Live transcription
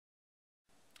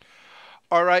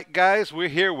All right, guys, we're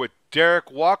here with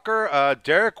Derrick Walker.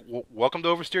 Derrick, welcome to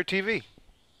Oversteer TV.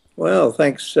 Well,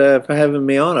 thanks for having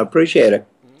me on. I appreciate it.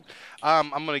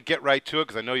 I'm going to get right to it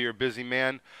because I know you're a busy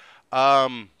man.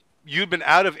 Um, you've been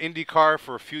out of IndyCar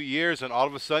for a few years, and all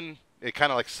of a sudden, it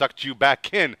kind of like sucked you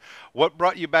back in. What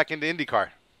brought you back into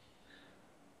IndyCar?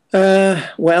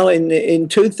 Well, in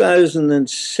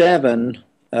 2007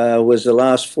 was the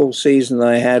last full season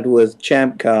I had with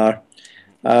Champ Car,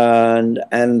 and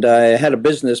I had a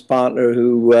business partner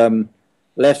who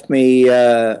left me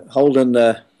holding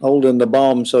the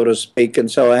bomb, so to speak,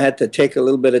 and so I had to take a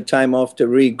little bit of time off to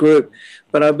regroup.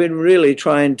 But I've been really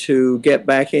trying to get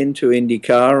back into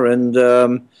IndyCar, and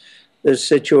this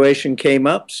situation came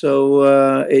up,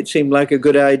 so it seemed like a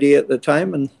good idea at the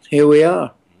time, and here we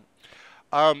are.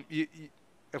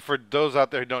 For those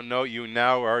out there who don't know, you're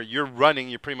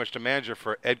pretty much the manager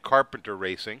for Ed Carpenter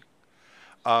Racing.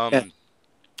 Yeah. Um,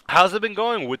 how's it been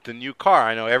going with the new car?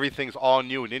 I know everything's all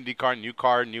new in IndyCar, new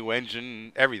car, new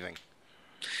engine, everything.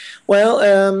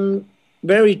 Well,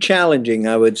 very challenging,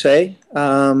 I would say.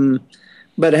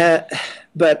 But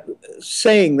but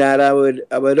saying that, I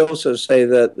would also say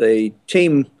that the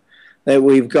team that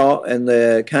we've got and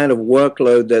the kind of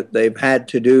workload that they've had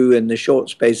to do in the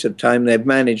short space of time, they've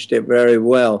managed it very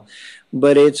well.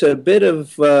 But it's a bit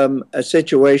of a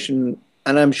situation,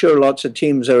 and I'm sure lots of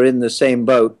teams are in the same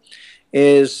boat.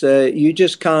 Is you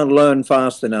just can't learn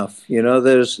fast enough. You know,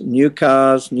 there's new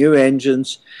cars, new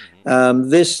engines.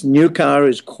 This new car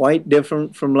is quite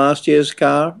different from last year's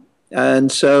car, and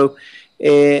so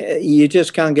you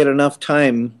just can't get enough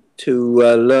time to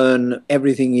learn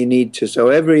everything you need to. So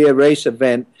every race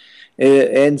event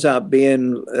ends up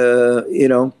being,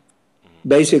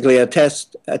 basically a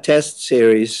test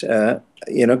series.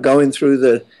 Going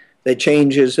through the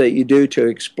changes that you do to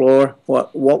explore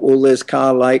what will this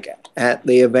car like at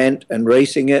the event and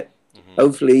racing it. Hmm.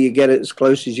 Hopefully, you get it as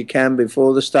close as you can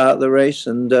before the start of the race,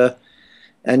 and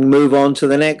move on to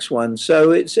the next one.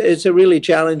 So it's a really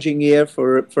challenging year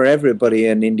for everybody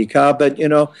in IndyCar. But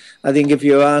I think if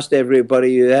you asked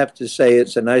everybody, you have to say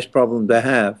it's a nice problem to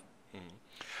have.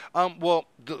 Well,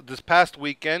 this past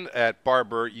weekend at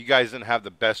Barber, you guys didn't have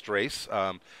the best race.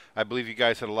 I believe you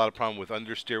guys had a lot of problem with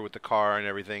understeer with the car and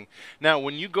everything. Now,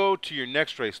 when you go to your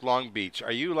next race, Long Beach,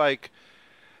 are you like,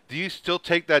 do you still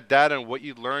take that data and what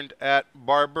you learned at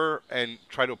Barber and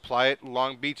try to apply it in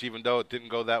Long Beach, even though it didn't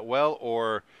go that well,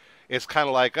 or it's kind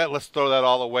of like, let's throw that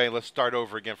all away and let's start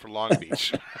over again for Long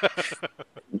Beach?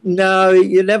 No,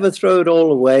 you never throw it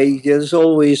all away. There's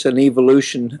always an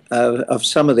evolution of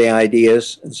some of the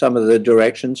ideas and some of the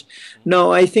directions.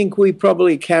 No, I think we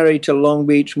probably carry to Long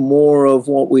Beach more of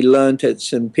what we learned at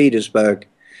St. Petersburg.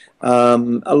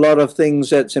 A lot of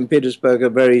things at St. Petersburg are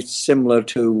very similar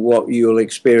to what you'll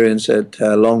experience at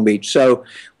Long Beach. So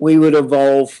we would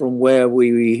evolve from where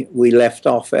we left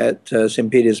off at St.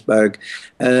 Petersburg.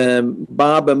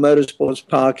 Barber Motorsports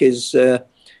Park is a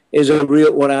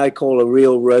real, what I call a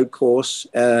real road course.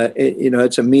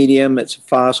 It's a medium, it's a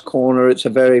fast corner, it's a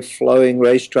very flowing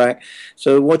racetrack.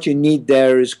 So what you need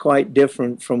there is quite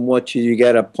different from what you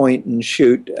get a point and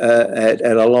shoot at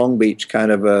a Long Beach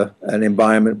kind of an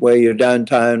environment where you're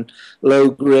downtown,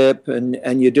 low grip,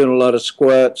 and you're doing a lot of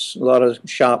squirts, a lot of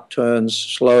sharp turns,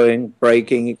 slowing,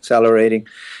 braking, accelerating.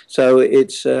 So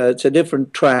it's a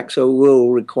different track, so it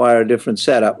will require a different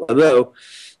setup. Although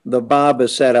the barber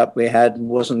setup we had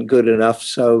wasn't good enough,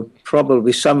 so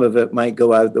probably some of it might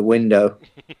go out the window.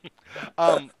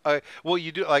 Well,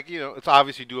 you do like it's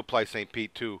obvious you do apply St.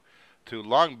 Pete to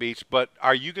Long Beach, but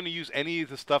are you going to use any of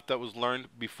the stuff that was learned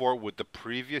before with the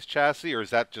previous chassis, or is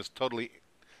that just totally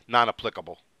non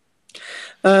applicable?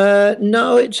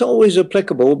 No, it's always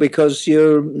applicable because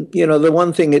the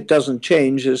one thing it doesn't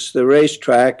change is the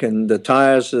racetrack, and the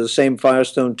tires are the same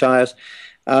Firestone tires.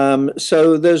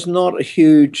 So there's not a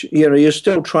huge, you're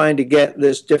still trying to get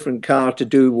this different car to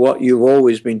do what you've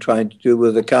always been trying to do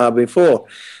with the car before.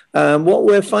 What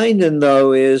we're finding,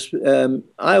 though, is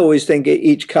I always think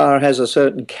each car has a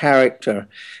certain character.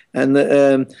 And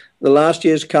the last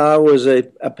year's car was a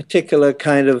particular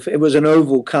kind of, it was an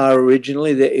oval car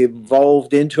originally that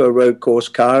evolved into a road course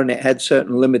car, and it had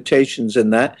certain limitations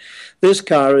in that. This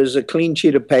car is a clean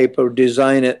sheet of paper,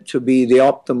 design it to be the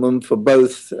optimum for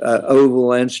both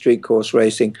oval and street course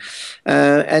racing.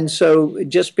 And so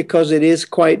just because it is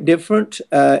quite different,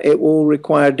 it will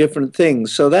require different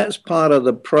things. So that's part of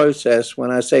the process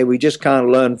when I say we just can't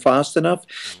learn fast enough.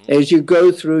 Hmm. As you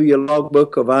go through your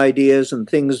logbook of ideas and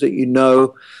things that you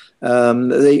know,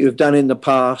 that you've done in the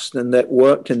past and that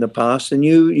worked in the past, and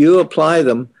you apply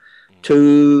them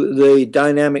to the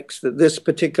dynamics that this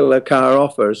particular car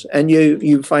offers, and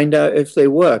you find out if they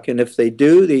work. And if they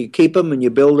do, you keep them and you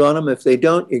build on them. If they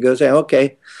don't, you go say,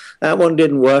 okay, that one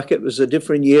didn't work. It was a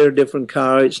different year, different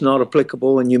car. It's not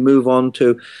applicable, and you move on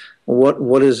to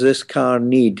what does this car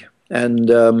need?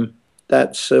 And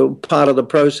that's part of the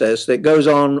process that goes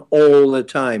on all the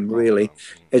time, really.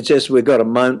 It's just we've got a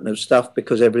mountain of stuff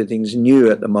because everything's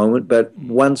new at the moment. But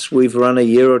once we've run a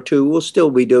year or two, we'll still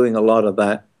be doing a lot of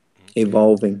that,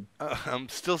 evolving. I'm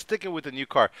still sticking with the new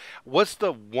car. What's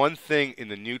the one thing in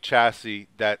the new chassis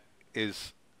that's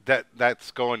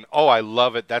going, oh, I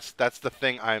love it. That's the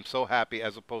thing. I am so happy,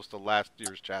 as opposed to last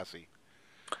year's chassis?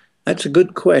 That's a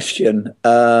good question.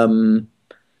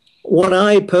 What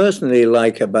I personally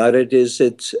like about it is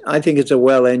I think it's a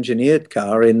well-engineered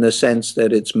car in the sense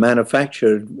that it's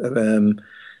manufactured,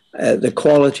 the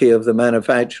quality of the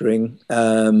manufacturing,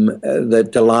 the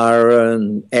Dallara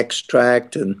and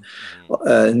extract and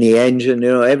the engine,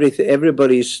 everything.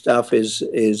 Everybody's stuff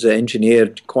is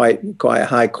engineered quite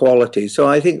high quality. So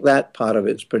I think that part of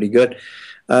it's pretty good.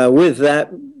 With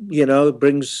that, it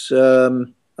brings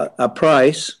a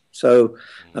price. So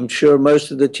I'm sure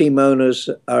most of the team owners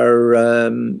are,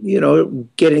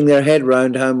 getting their head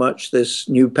around how much this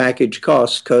new package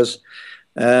costs, because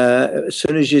as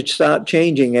soon as you start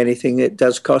changing anything, it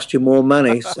does cost you more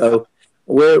money. So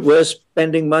we're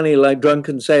spending money like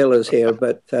drunken sailors here,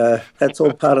 but that's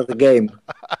all part of the game.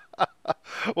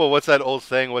 Well, what's that old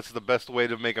saying? What's the best way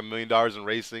to make $1 million in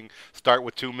racing? Start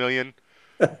with 2 million.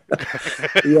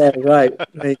 Yeah, right.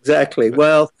 Exactly.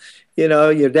 Well,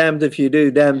 you're damned if you do,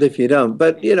 damned if you don't.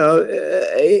 But,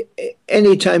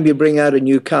 anytime you bring out a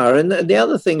new car, and the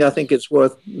other thing I think it's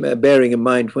worth bearing in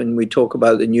mind when we talk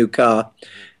about the new car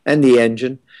and the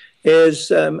engine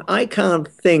is I can't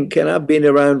think, and I've been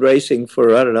around racing for,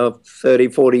 30,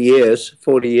 40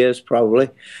 years probably.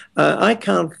 I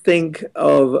can't think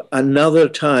of another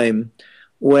time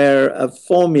where a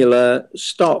formula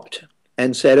stopped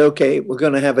and said, okay, we're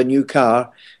going to have a new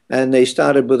car. And they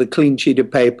started with a clean sheet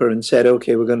of paper and said,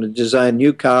 okay, we're going to design a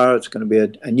new car. It's going to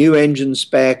be a new engine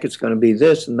spec. It's going to be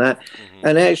this and that.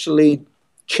 And actually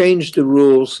changed the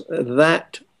rules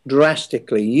that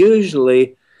drastically.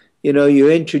 Usually, you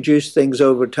introduce things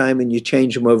over time and you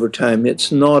change them over time.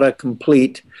 It's not a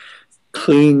complete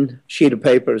clean sheet of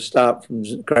paper to start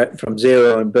from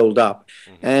zero and build up.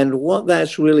 And what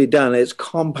that's really done is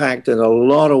compacted a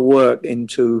lot of work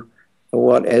into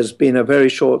what has been a very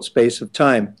short space of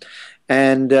time.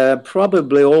 And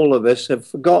probably all of us have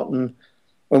forgotten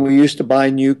when we used to buy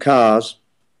new cars,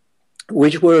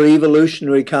 which were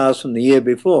evolutionary cars from the year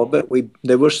before, but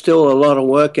there was still a lot of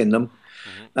work in them.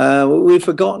 We've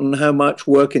forgotten how much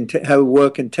how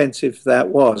work intensive that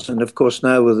was. And of course,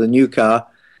 now with the new car,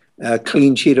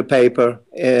 clean sheet of paper,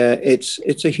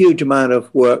 it's a huge amount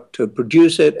of work to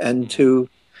produce it and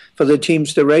for the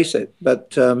teams to race it.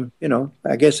 But,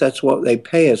 I guess that's what they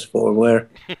pay us for. We're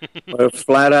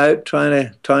flat out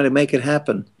trying to make it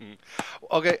happen.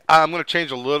 Okay, I'm going to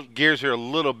change gears here a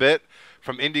little bit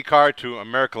from IndyCar to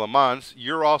America Le Mans.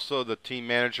 You're also the team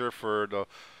manager for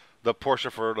the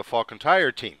Porsche for the Falken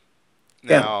Tire team.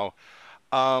 Now,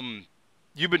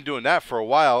 you've been doing that for a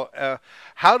while.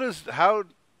 How is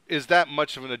that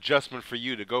much of an adjustment for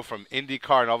you to go from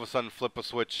IndyCar and all of a sudden flip a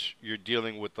switch? You're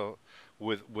dealing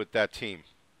with that team.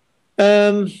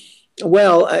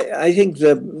 Well, I think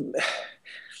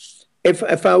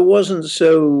if I wasn't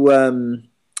so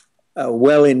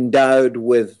well endowed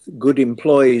with good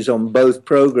employees on both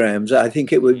programs, I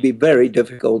think it would be very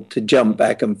difficult to jump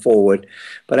back and forward.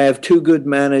 But I have two good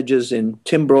managers in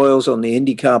Tim Broyles on the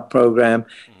IndyCar program,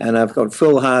 and I've got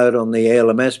Phil Howard on the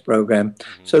ALMS program.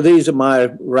 So these are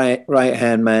my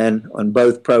right-hand man on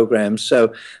both programs.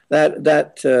 So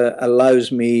that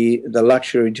allows me the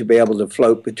luxury to be able to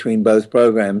float between both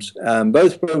programs.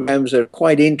 Both programs are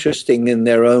quite interesting in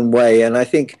their own way, and I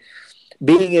think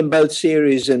being in both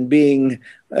series and being,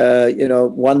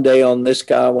 one day on this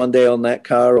car, one day on that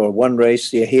car, or one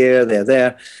race you're here, they're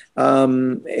there,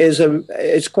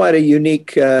 is quite a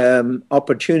unique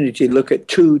opportunity to look at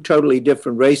two totally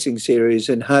different racing series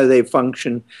and how they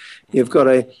function. You've got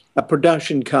a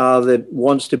production car that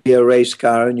wants to be a race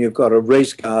car, and you've got a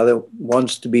race car that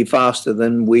wants to be faster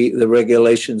than the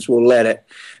regulations will let it.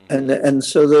 And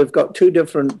so they've got two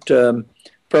different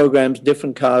programs,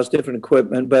 different cars, different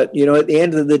equipment, but at the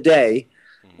end of the day,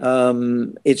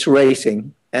 it's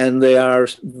racing, and they are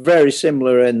very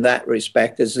similar in that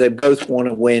respect, as they both want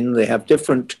to win. They have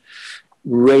different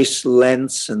race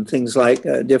lengths and things like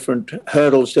different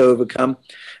hurdles to overcome,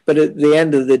 but at the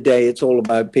end of the day, it's all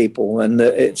about people, and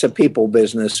it's a people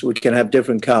business. We can have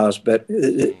different cars, but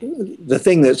the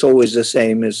thing that's always the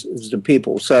same is the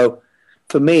people. So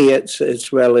for me,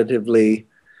 it's relatively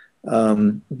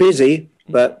busy,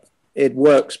 but it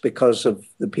works because of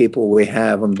the people we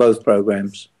have on both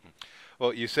programs.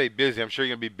 Well, you say busy. I'm sure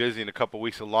you're going to be busy in a couple of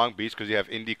weeks in Long Beach because you have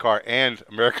IndyCar and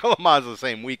American Le Mans the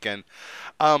same weekend.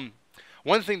 Um,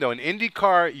 One thing, though, in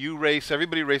IndyCar,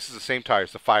 everybody races the same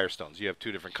tires, the Firestones. You have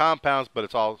two different compounds, but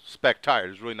it's all spec tires.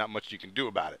 There's really not much you can do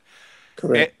about it.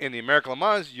 Correct. In the American Le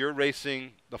Mans, you're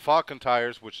racing the Falken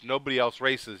tires, which nobody else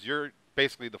races. You're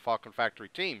basically the Falken factory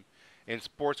team in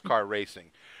sports car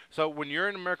racing. So when you're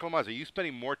in American Le Mans, are you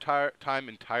spending more time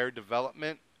in tire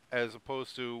development as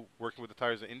opposed to working with the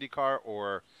tires in IndyCar,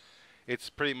 or it's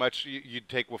pretty much you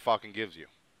take what Falken gives you?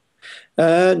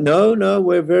 No, no,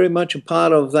 we're very much a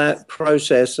part of that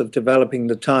process of developing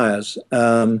the tires.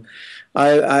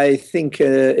 I think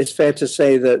it's fair to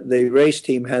say that the race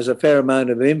team has a fair amount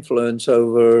of influence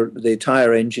over the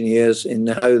tire engineers in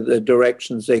how the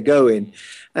directions they go in.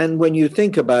 And when you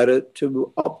think about it,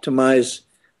 to optimize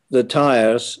the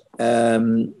tires,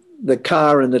 the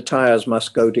car and the tires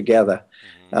must go together.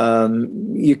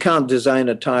 You can't design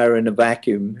a tire in a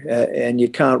vacuum, and you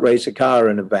can't race a car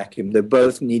in a vacuum. They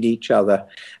both need each other.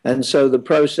 And so the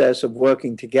process of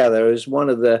working together is one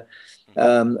of the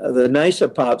nicer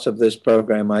parts of this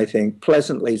program, I think,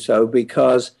 pleasantly so,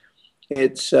 because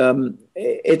it's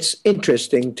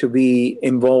interesting to be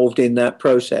involved in that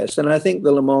process. And I think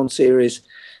the Le Mans Series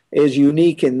is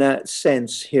unique in that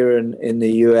sense here in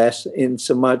the US, in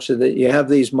so much that you have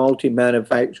these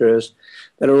multi-manufacturers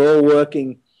that are all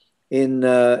working in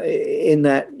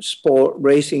that sport,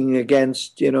 racing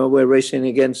against, we're racing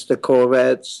against the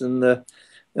Corvettes and the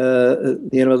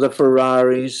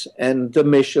Ferraris and the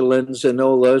Michelins and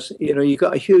all those. You've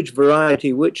got a huge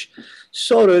variety, which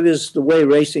sort of is the way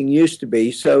racing used to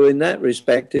be. So in that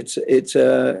respect,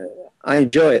 I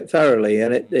enjoy it thoroughly,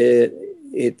 and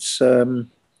it's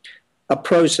a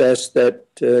process that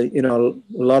a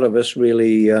lot of us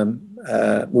really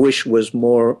wish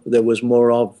there was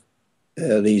more of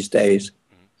these days.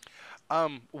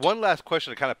 One last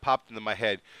question that kind of popped into my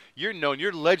head.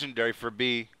 You're legendary for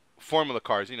being Formula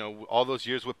cars. All those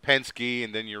years with Penske,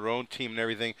 and then your own team and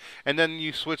everything, and then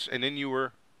you switched, and then you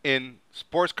were in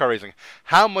sports car racing.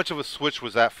 How much of a switch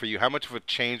was that for you? How much of a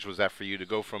change was that for you to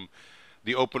go from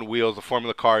the open wheels, the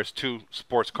Formula cars, to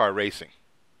sports car racing?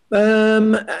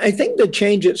 I think the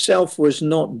change itself was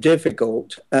not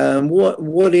difficult.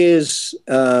 What is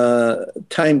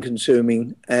time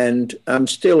consuming, and I'm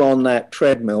still on that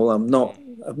treadmill.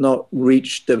 I've not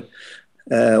reached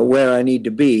where I need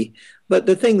to be. But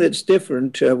the thing that's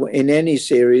different in any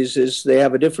series is they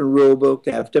have a different rule book,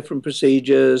 they have different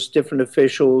procedures, different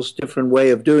officials, different way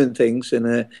of doing things, and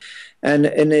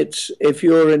it's, if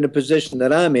you're in the position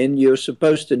that I'm in, you're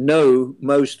supposed to know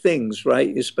most things, right?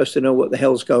 You're supposed to know what the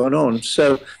hell's going on.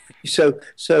 So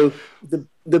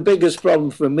the biggest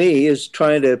problem for me is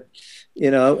trying to,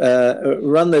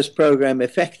 run this program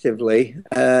effectively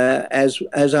as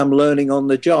I'm learning on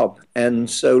the job, and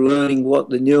so learning what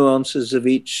the nuances of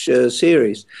each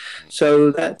series.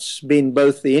 So that's been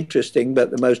both the interesting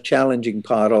but the most challenging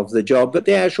part of the job. But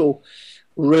the actual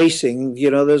racing,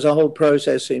 there's a whole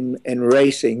process in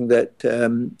racing that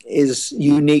is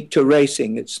unique to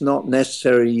racing. It's not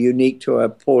necessarily unique to a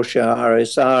Porsche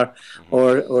RSR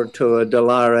or to a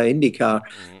Dallara IndyCar.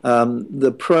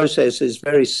 The process is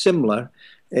very similar.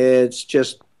 It's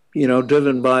just,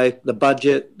 driven by the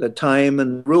budget, the time,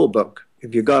 and the rule book.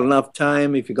 If you've got enough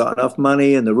time, if you've got enough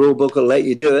money, and the rule book will let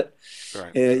you do it,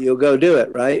 right, you'll go do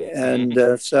it, right?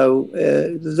 And so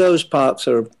those parts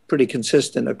are pretty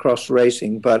consistent across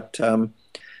racing, but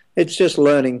it's just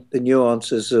learning the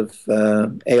nuances of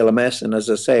ALMS. And as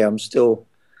I say, I'm still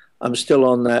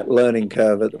on that learning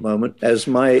curve at the moment. As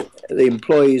the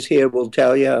employees here will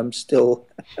tell you, I'm still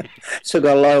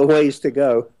got a lot of ways to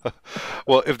go.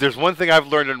 Well, if there's one thing I've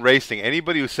learned in racing,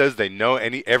 anybody who says they know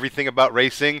everything about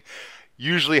racing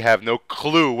usually have no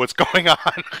clue what's going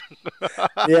on.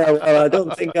 Yeah, well, I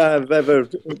don't think I've ever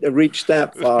reached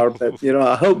that far, but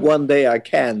I hope one day I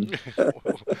can.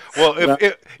 Well,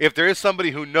 if there is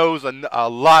somebody who knows a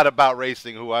lot about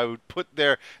racing, who I would put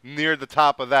there near the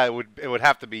top of that, it would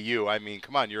have to be you. I mean,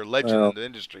 come on, you're a legend in the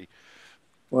industry.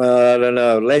 Well, I don't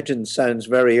know. Legend sounds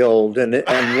very old, and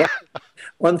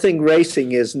one thing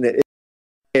racing isn't it?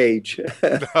 Age.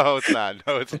 No, it's not.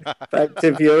 No, it's not. In fact,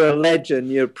 if you're a legend,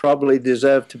 you probably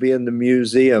deserve to be in the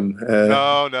museum.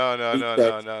 No.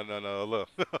 Look,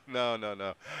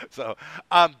 no. So,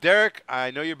 Derrick,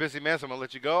 I know you're a busy man, so I'm gonna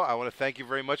let you go. I want to thank you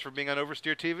very much for being on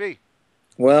Oversteer TV.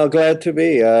 Well, glad to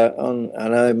be on,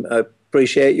 and I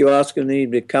appreciate you asking me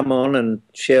to come on and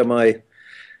share my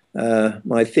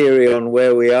theory on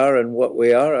where we are and what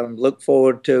we are. I look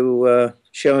forward to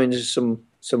showing some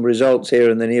results here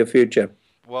in the near future.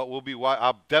 Well,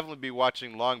 I'll definitely be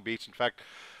watching Long Beach. In fact,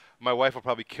 my wife will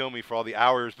probably kill me for all the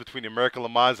hours between American Le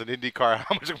Mans and IndyCar.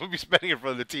 How much I'm going to be spending in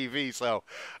front of the TV. So,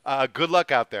 good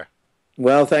luck out there.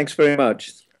 Well, thanks very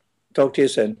much. Talk to you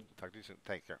soon. Talk to you soon.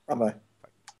 Take care. Bye bye.